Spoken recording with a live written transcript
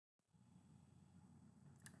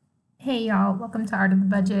Hey y'all, welcome to Art of the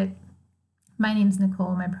Budget. My name's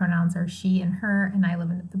Nicole, my pronouns are she and her, and I live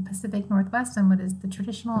in the Pacific Northwest on what is the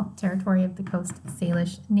traditional territory of the Coast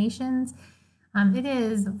Salish Nations. It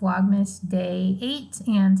is Vlogmas Day 8,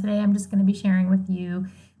 and today I'm just going to be sharing with you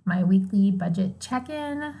my weekly budget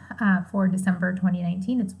check-in for December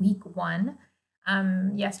 2019. It's week 1.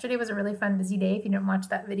 Yesterday was a really fun, busy day. If you didn't watch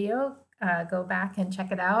that video, go back and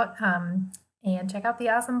check it out, and check out the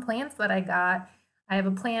awesome plants that I got. I have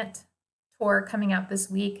a plant tour coming out this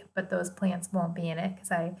week, but those plants won't be in it because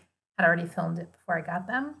I had already filmed it before I got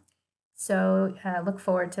them. So look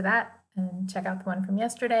forward to that and check out the one from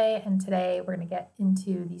yesterday. And today we're going to get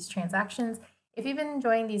into these transactions. If you've been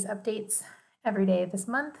enjoying these updates every day this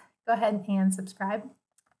month, go ahead and subscribe.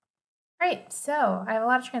 All right, so I have a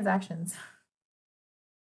lot of transactions.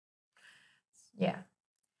 Yeah.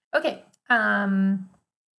 Okay.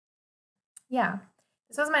 Yeah,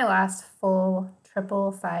 this was my last full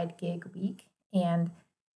triple side gig week, and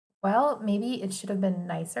well, maybe it should have been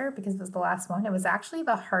nicer because it was the last one. It was actually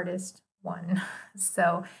the hardest one.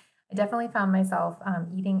 So I definitely found myself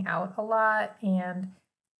eating out a lot and,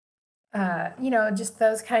 just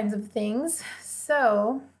those kinds of things.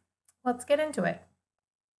 So let's get into it.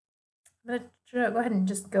 I'm going to go ahead and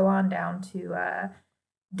just go on down to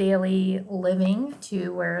daily living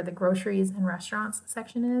to where the groceries and restaurants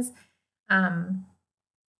section is.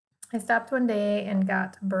 I stopped one day and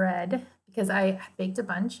got bread because I baked a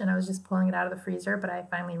bunch and I was just pulling it out of the freezer, but I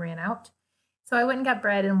finally ran out. So I went and got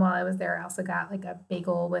bread, and while I was there, I also got like a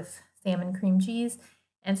bagel with salmon cream cheese.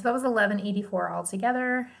 And so that was $11.84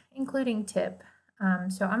 altogether, including tip.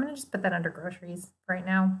 So I'm gonna just put that under groceries right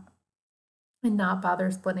now and not bother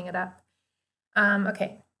splitting it up.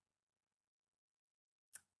 Okay.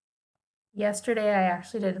 Yesterday, I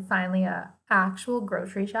actually did finally a actual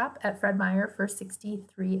grocery shop at f.i.r.e for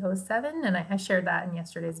 $63.07, and I shared that in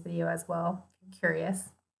yesterday's video as well. If you're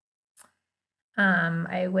curious.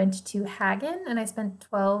 I went to Hagen and I spent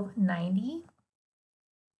 $12.90.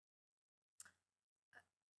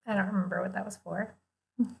 I don't remember what that was for.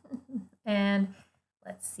 And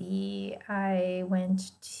let's see, I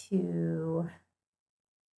went to.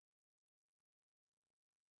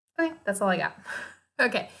 Okay, that's all I got.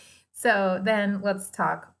 Okay, so then let's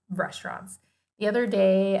talk restaurants. The other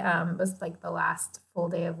day was like the last full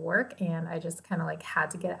day of work, and I just kind of like had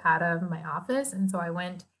to get out of my office. And so I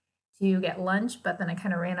went to get lunch, but then I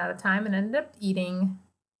kind of ran out of time and ended up eating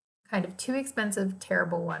kind of too expensive,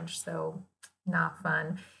 terrible lunch. So not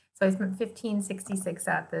fun. So I spent $15.66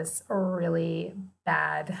 at this really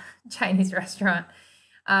bad Chinese restaurant.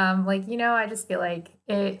 I just feel like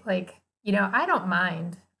it, I don't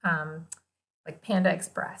mind like Panda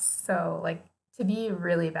Express. So like to be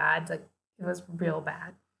really bad, like it was real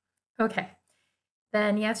bad. Okay.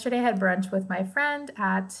 Then yesterday I had brunch with my friend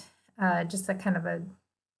at just a kind of a,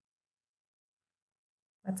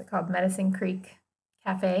 what's it called? Medicine Creek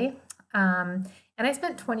Cafe. And I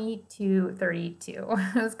spent $22.32.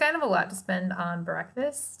 It was kind of a lot to spend on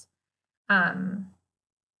breakfast. I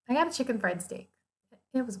got a chicken fried steak.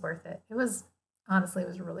 It was worth it. It was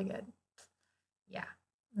really good. Yeah,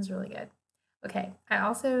 it was really good. Okay,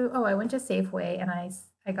 I went to Safeway and I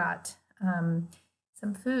got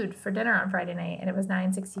some food for dinner on Friday night, and it was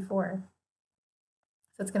 $9.64.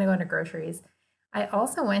 So it's gonna go into groceries. I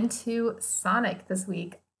also went to Sonic this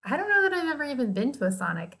week. I don't know that I've ever even been to a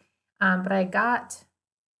Sonic, but I got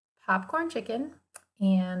popcorn chicken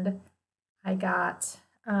and I got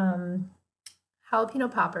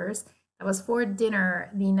jalapeno poppers. That was for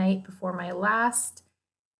dinner the night before my last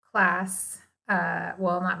class.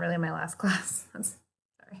 Well, not really my last class.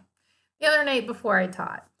 Sorry. The other night before I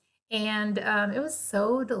taught. And it was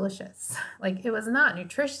so delicious. Like, it was not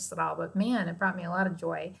nutritious at all, but man, it brought me a lot of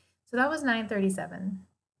joy. So that was $9.37. It's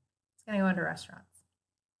going to go into restaurants.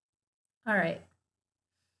 All right.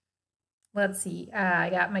 Let's see. I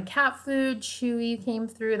got my cat food. Chewy came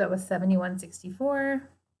through. That was $71.64.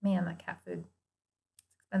 Man, that cat food is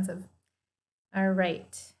expensive. All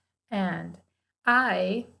right. And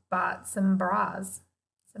I bought some bras,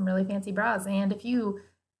 some really fancy bras. And if you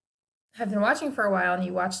have been watching for a while and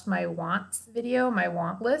you watched my wants video, my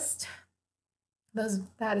want list, that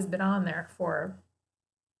has been on there for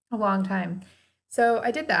a long time. So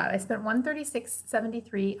I did that. I spent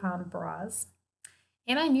 $136.73 on bras.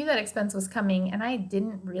 And I knew that expense was coming and I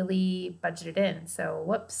didn't really budget it in. So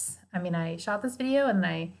whoops. I mean, I shot this video and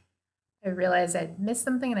I realized I'd missed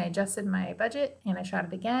something and I adjusted my budget and I shot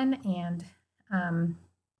it again. And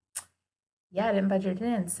yeah, I didn't budget it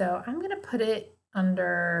in. So I'm going to put it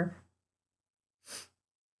under,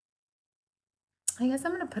 I guess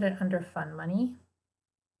I'm going to put it under fun money.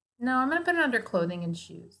 No, I'm going to put it under clothing and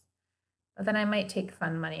shoes. but then I might take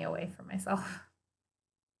fun money away from myself.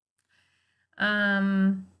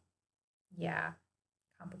 Yeah,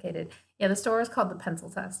 complicated. Yeah, the store is called the Pencil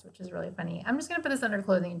Test, which is really funny. I'm just gonna put this under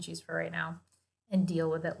clothing and shoes for right now and deal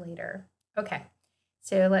with it later. Okay,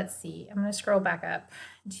 so let's see. I'm gonna scroll back up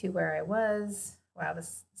to where I was. Wow,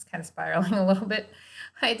 this is kind of spiraling a little bit.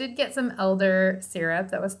 I did get some elder syrup.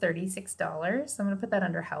 That was $36. So I'm gonna put that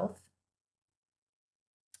under health.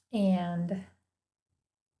 And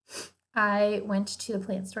I went to the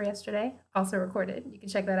plant store yesterday, also recorded. You can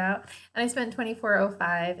check that out. And I spent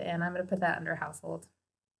 $24.05, and I'm going to put that under household.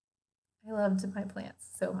 I loved my plants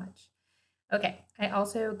so much. Okay, I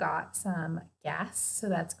also got some gas, so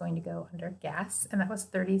that's going to go under gas, and that was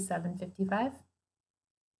 $37.55.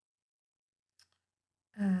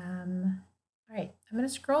 All right, I'm going to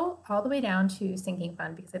scroll all the way down to sinking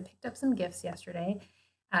fund because I picked up some gifts yesterday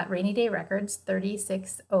at Rainy Day Records,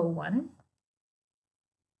 $36.01.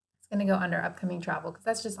 Going to go under upcoming travel because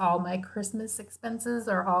that's just all my Christmas expenses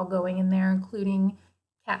are all going in there, including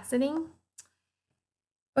cat sitting.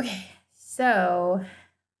 Okay, so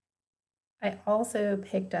I also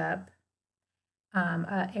picked up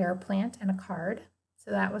an air plant and a card. So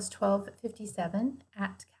that was $12.57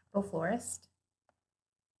 at Capital Florist.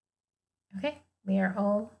 Okay, we are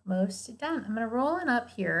almost done. I'm going to roll on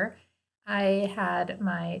up here. I had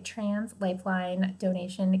my Trans Lifeline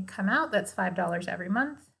donation come out. That's $5 every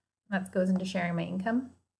month. That goes into sharing my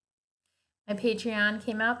income. My Patreon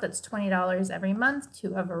came out. That's $20 every month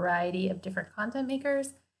to a variety of different content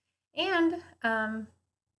makers. And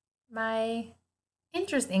my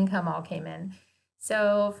interest income all came in.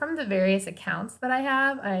 So from the various accounts that I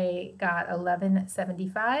have, I got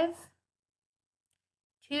 $11.75,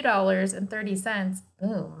 $2.30,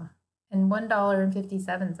 boom, and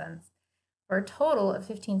 $1.57 for a total of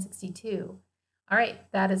 $15.62. All right,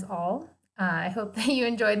 that is all. I hope that you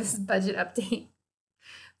enjoyed this budget update.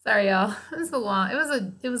 Sorry, y'all. It was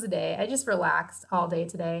It was a day. I just relaxed all day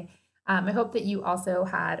today. I hope that you also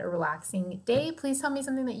had a relaxing day. Please tell me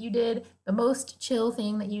something that you did, the most chill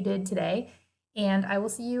thing that you did today, and I will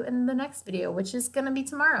see you in the next video, which is gonna be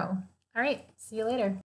tomorrow. All right, see you later.